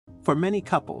For many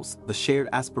couples, the shared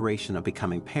aspiration of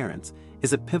becoming parents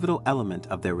is a pivotal element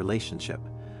of their relationship.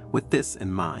 With this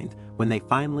in mind, when they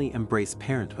finally embrace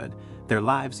parenthood, their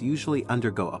lives usually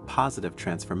undergo a positive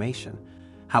transformation.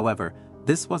 However,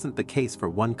 this wasn't the case for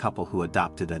one couple who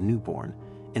adopted a newborn.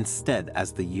 Instead,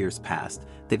 as the years passed,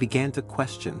 they began to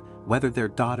question whether their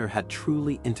daughter had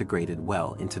truly integrated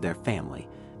well into their family,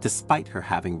 despite her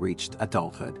having reached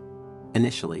adulthood.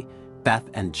 Initially, Beth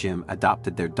and Jim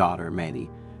adopted their daughter, Maddie,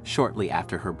 shortly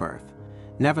after her birth.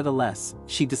 Nevertheless,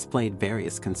 she displayed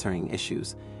various concerning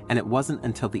issues, and it wasn't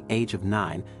until the age of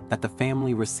 9 that the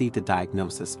family received a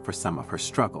diagnosis for some of her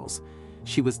struggles.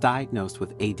 She was diagnosed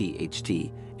with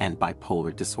ADHD and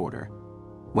bipolar disorder.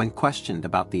 When questioned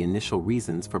about the initial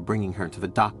reasons for bringing her to the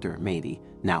doctor, Maddie,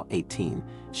 now 18,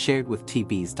 shared with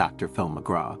TV's Dr. Phil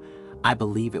McGraw, "I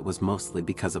believe it was mostly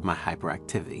because of my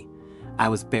hyperactivity. I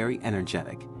was very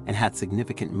energetic and had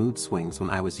significant mood swings when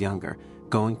I was younger,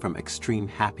 going from extreme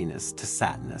happiness to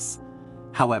sadness."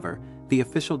 However, the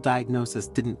official diagnosis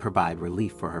didn't provide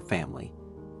relief for her family.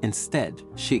 Instead,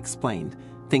 she explained,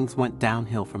 things went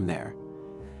downhill from there.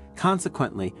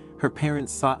 Consequently, her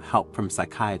parents sought help from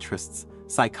psychiatrists,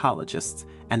 psychologists,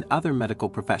 and other medical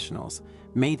professionals.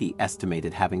 Maddie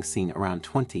estimated having seen around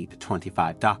 20 to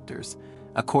 25 doctors.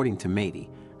 According to Maddie,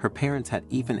 her parents had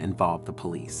even involved the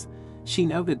police. She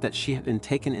noted that she had been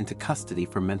taken into custody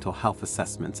for mental health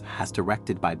assessments as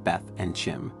directed by Beth and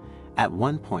Jim. At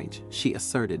one point, she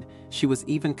asserted she was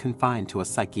even confined to a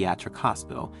psychiatric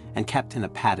hospital and kept in a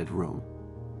padded room.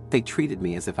 "They treated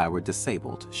me as if I were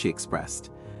disabled," she expressed.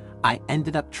 "I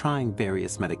ended up trying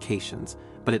various medications,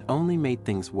 but it only made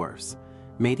things worse."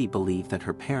 Maddie believed that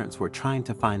her parents were trying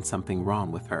to find something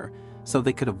wrong with her so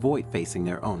they could avoid facing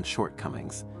their own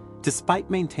shortcomings. Despite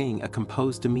maintaining a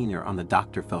composed demeanor on the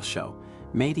Dr. Phil show,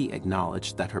 Maddie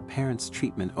acknowledged that her parents'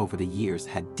 treatment over the years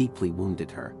had deeply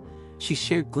wounded her. She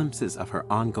shared glimpses of her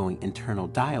ongoing internal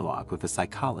dialogue with a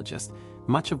psychologist,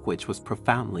 much of which was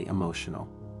profoundly emotional.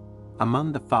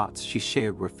 Among the thoughts she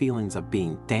shared were feelings of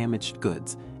being damaged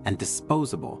goods and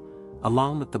disposable,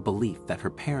 along with the belief that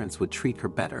her parents would treat her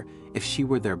better if she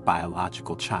were their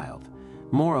biological child.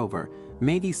 Moreover,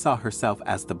 Maddie saw herself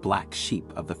as the black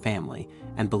sheep of the family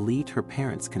and believed her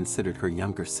parents considered her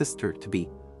younger sister to be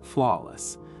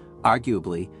flawless.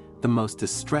 Arguably, the most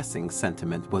distressing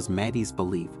sentiment was Maddie's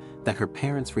belief that her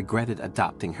parents regretted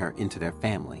adopting her into their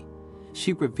family.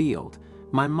 She revealed,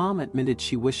 "My mom admitted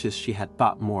she wishes she had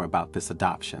thought more about this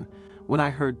adoption. When I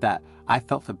heard that, I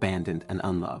felt abandoned and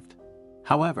unloved."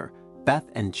 However, Beth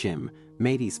and Jim,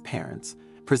 Maddie's parents,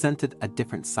 presented a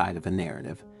different side of the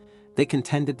narrative. They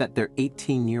contended that their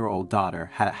 18-year-old daughter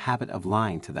had a habit of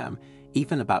lying to them,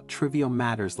 even about trivial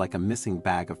matters like a missing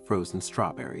bag of frozen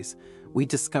strawberries. "We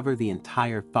discovered the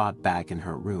entire thawed bag in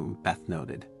her room," Beth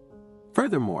noted.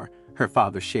 Furthermore, her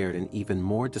father shared an even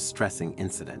more distressing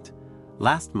incident.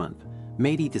 "Last month,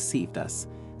 Maddie deceived us,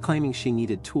 claiming she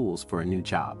needed tools for a new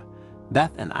job.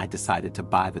 Beth and I decided to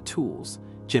buy the tools,"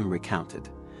 Jim recounted.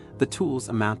 The tools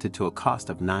amounted to a cost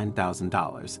of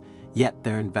 $9,000, yet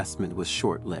their investment was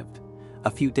short-lived. A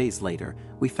few days later,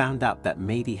 we found out that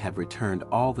Maddie had returned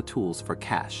all the tools for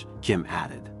cash, Jim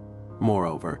added.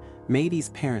 Moreover, Maddie's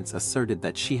parents asserted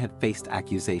that she had faced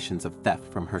accusations of theft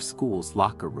from her school's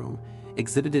locker room,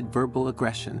 exhibited verbal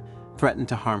aggression, threatened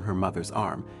to harm her mother's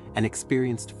arm, and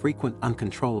experienced frequent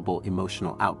uncontrollable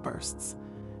emotional outbursts.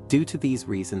 Due to these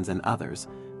reasons and others,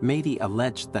 Maddie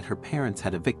alleged that her parents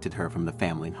had evicted her from the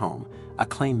family home, a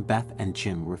claim Beth and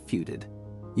Jim refuted.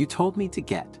 "You told me to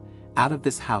get out of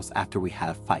this house after we had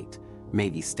a fight,"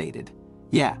 Maddie stated.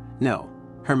 "Yeah, no,"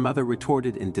 her mother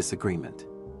retorted in disagreement.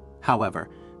 However,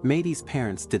 Maddie's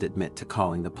parents did admit to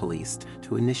calling the police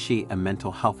to initiate a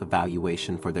mental health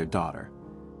evaluation for their daughter.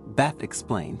 Beth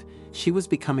explained she was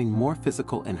becoming more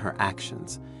physical in her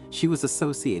actions. She was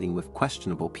associating with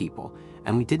questionable people,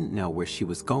 and we didn't know where she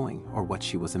was going or what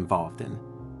she was involved in.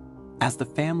 As the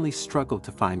family struggled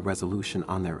to find resolution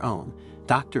on their own,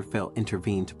 Dr. Phil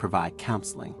intervened to provide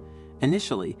counseling.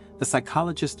 Initially, the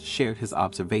psychologist shared his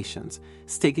observations,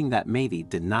 stating that Maddie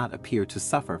did not appear to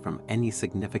suffer from any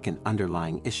significant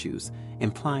underlying issues,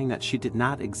 implying that she did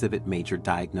not exhibit major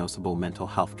diagnosable mental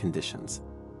health conditions.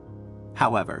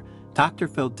 However, Dr.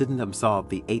 Phil didn't absolve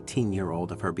the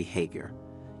 18-year-old of her behavior.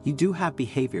 "You do have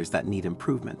behaviors that need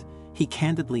improvement," he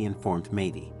candidly informed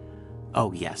Maddie.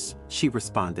 "Oh yes," she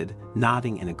responded,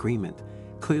 nodding in agreement,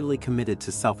 clearly committed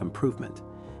to self-improvement.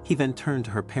 He then turned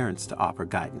to her parents to offer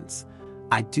guidance.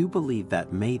 "I do believe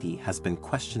that Maddie has been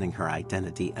questioning her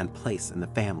identity and place in the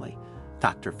family,"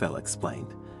 Dr. Phil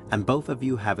explained, "and both of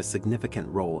you have a significant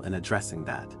role in addressing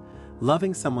that.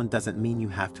 Loving someone doesn't mean you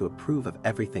have to approve of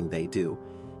everything they do.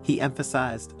 He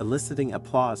emphasized eliciting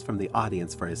applause from the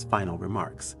audience for his final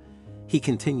remarks. He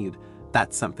continued,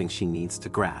 "That's something she needs to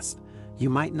grasp. You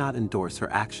might not endorse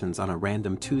her actions on a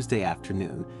random Tuesday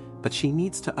afternoon, but she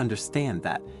needs to understand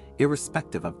that,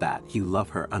 irrespective of that, you love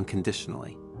her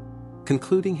unconditionally."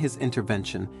 Concluding his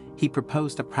intervention, he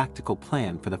proposed a practical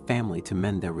plan for the family to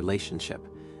mend their relationship,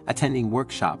 attending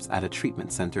workshops at a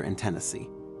treatment center in Tennessee.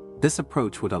 This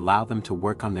approach would allow them to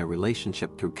work on their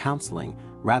relationship through counseling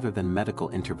rather than medical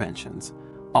interventions.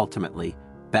 Ultimately,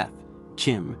 Beth,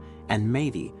 Jim, and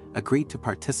Mady agreed to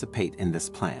participate in this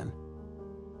plan.